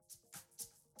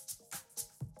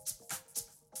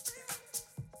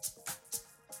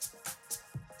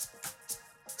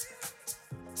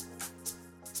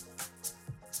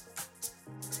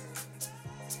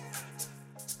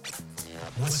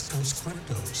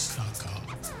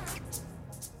westcoastcryptos.com.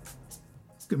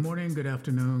 Good morning, good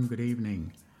afternoon, good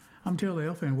evening. I'm Taylor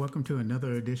Elf, and welcome to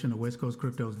another edition of West Coast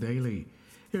Cryptos Daily.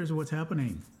 Here's what's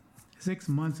happening. 6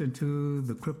 months into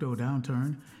the crypto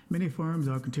downturn, many firms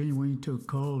are continuing to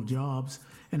cull jobs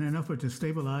in an effort to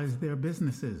stabilize their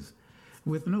businesses.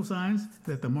 With no signs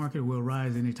that the market will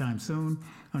rise anytime soon,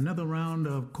 another round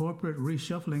of corporate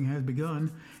reshuffling has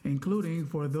begun, including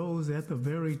for those at the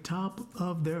very top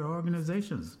of their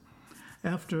organizations.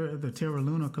 After the Terra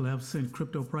Luna collapse sent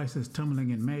crypto prices tumbling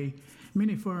in May,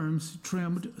 many firms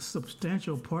trimmed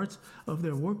substantial parts of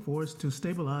their workforce to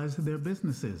stabilize their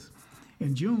businesses.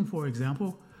 In June, for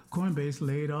example, Coinbase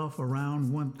laid off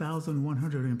around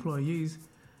 1,100 employees.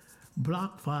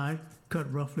 BlockFi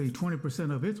cut roughly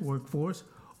 20% of its workforce,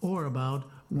 or about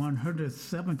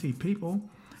 170 people,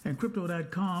 and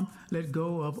Crypto.com let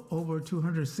go of over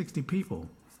 260 people.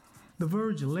 The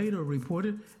Verge later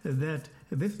reported that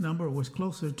this number was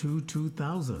closer to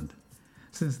 2,000.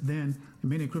 Since then,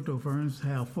 many crypto firms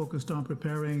have focused on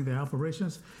preparing their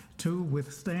operations to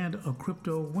withstand a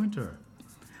crypto winter.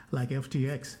 Like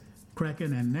FTX,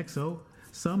 Kraken, and Nexo,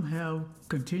 some have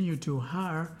continued to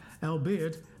hire,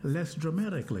 albeit less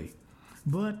dramatically.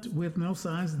 But with no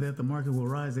signs that the market will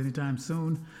rise anytime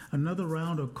soon, another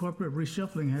round of corporate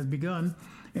reshuffling has begun,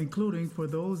 including for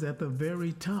those at the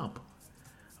very top.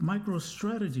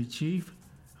 MicroStrategy chief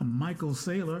Michael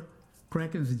Saylor,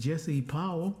 Kraken's Jesse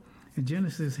Powell, and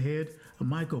Genesis head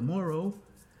Michael Morrow,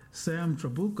 Sam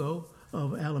Trabucco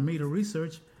of Alameda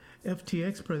Research,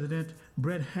 FTX president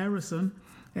Brett Harrison,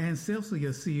 and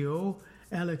Celsius CEO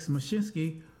Alex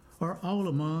Mashinsky are all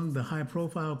among the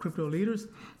high-profile crypto leaders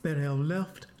that have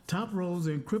left top roles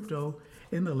in crypto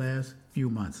in the last few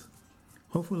months.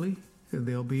 Hopefully,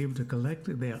 they'll be able to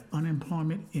collect their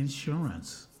unemployment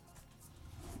insurance.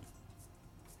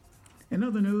 In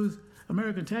other news,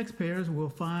 American taxpayers will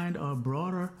find a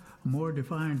broader, more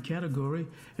defined category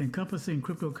encompassing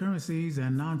cryptocurrencies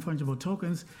and non-fungible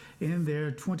tokens in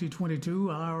their 2022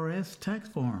 IRS tax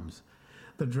forms.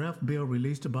 The draft bill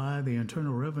released by the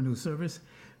Internal Revenue Service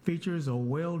features a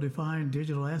well-defined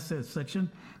digital assets section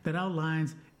that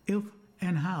outlines if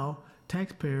and how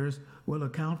taxpayers will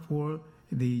account for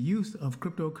the use of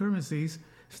cryptocurrencies,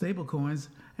 stablecoins,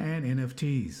 and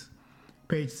NFTs.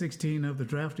 Page 16 of the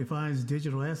draft defines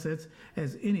digital assets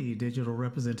as any digital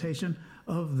representation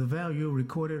of the value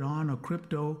recorded on a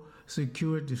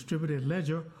crypto-secured distributed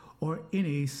ledger or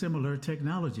any similar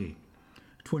technology.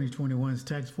 2021's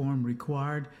tax form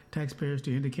required taxpayers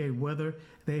to indicate whether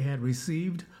they had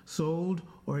received, sold,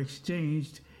 or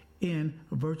exchanged in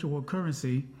virtual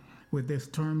currency, with this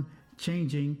term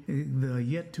changing the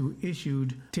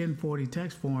yet-to-issued 1040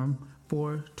 tax form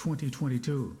for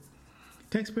 2022.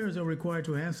 Taxpayers are required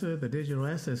to answer the digital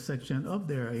assets section of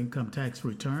their income tax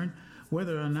return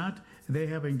whether or not they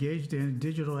have engaged in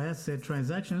digital asset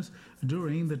transactions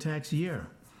during the tax year.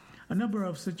 A number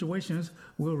of situations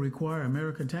will require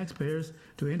American taxpayers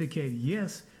to indicate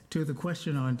yes to the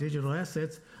question on digital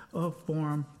assets of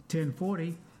Form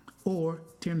 1040 or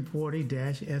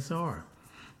 1040-SR.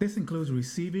 This includes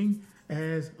receiving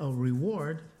as a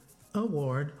reward,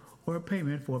 award, or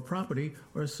payment for property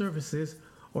or services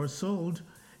or sold,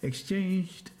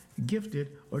 exchanged,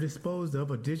 gifted, or disposed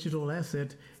of a digital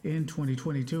asset in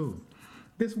 2022.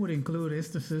 This would include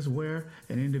instances where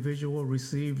an individual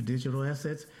received digital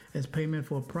assets as payment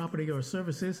for property or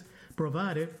services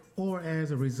provided or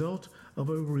as a result of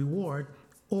a reward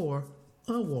or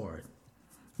award.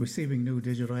 Receiving new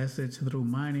digital assets through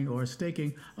mining or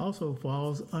staking also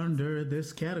falls under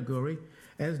this category,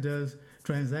 as does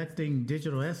transacting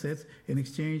digital assets in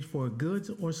exchange for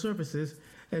goods or services,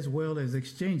 as well as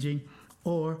exchanging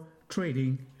or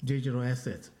trading digital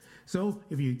assets. So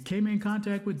if you came in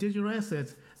contact with digital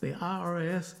assets, the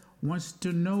IRS wants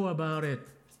to know about it.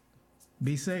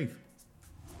 Be safe.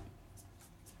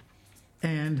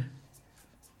 And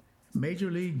Major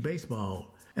League Baseball,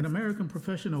 an American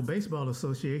Professional Baseball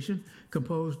Association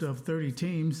composed of 30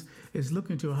 teams, is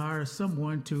looking to hire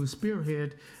someone to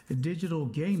spearhead digital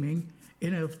gaming,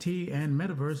 NFT, and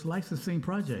metaverse licensing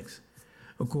projects.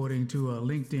 According to a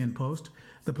LinkedIn post,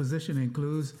 the position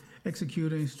includes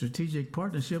executing strategic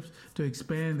partnerships to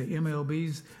expand the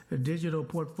MLB's digital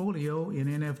portfolio in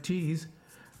NFTs,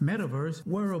 metaverse,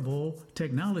 wearable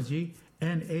technology,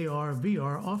 and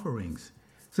AR/VR offerings,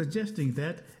 suggesting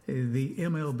that the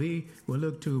MLB will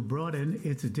look to broaden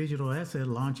its digital asset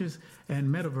launches and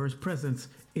metaverse presence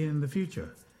in the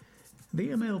future. The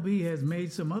MLB has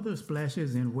made some other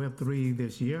splashes in Web3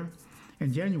 this year.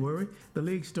 In January, the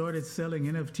league started selling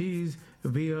NFTs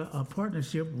via a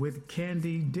partnership with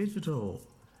Candy Digital.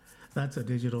 That's a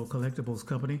digital collectibles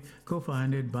company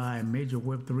co-founded by major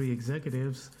Web3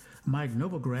 executives Mike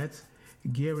Novogratz,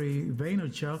 Gary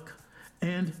Vaynerchuk,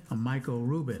 and Michael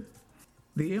Rubin.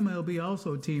 The MLB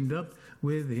also teamed up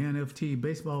with the NFT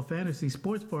baseball fantasy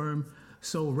sports firm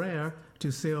SoRare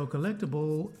to sell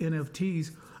collectible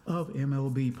NFTs of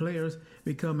MLB players,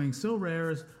 becoming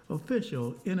SoRare's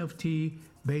official NFT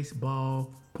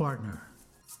baseball partner.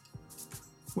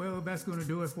 Well, that's going to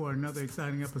do it for another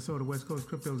exciting episode of West Coast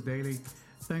Cryptos Daily.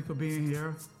 Thanks for being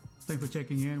here. Thanks for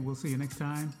checking in. We'll see you next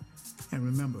time. And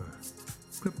remember,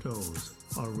 cryptos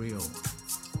are real.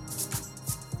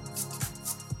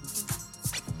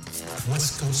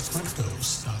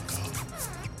 WestCoastCryptos.com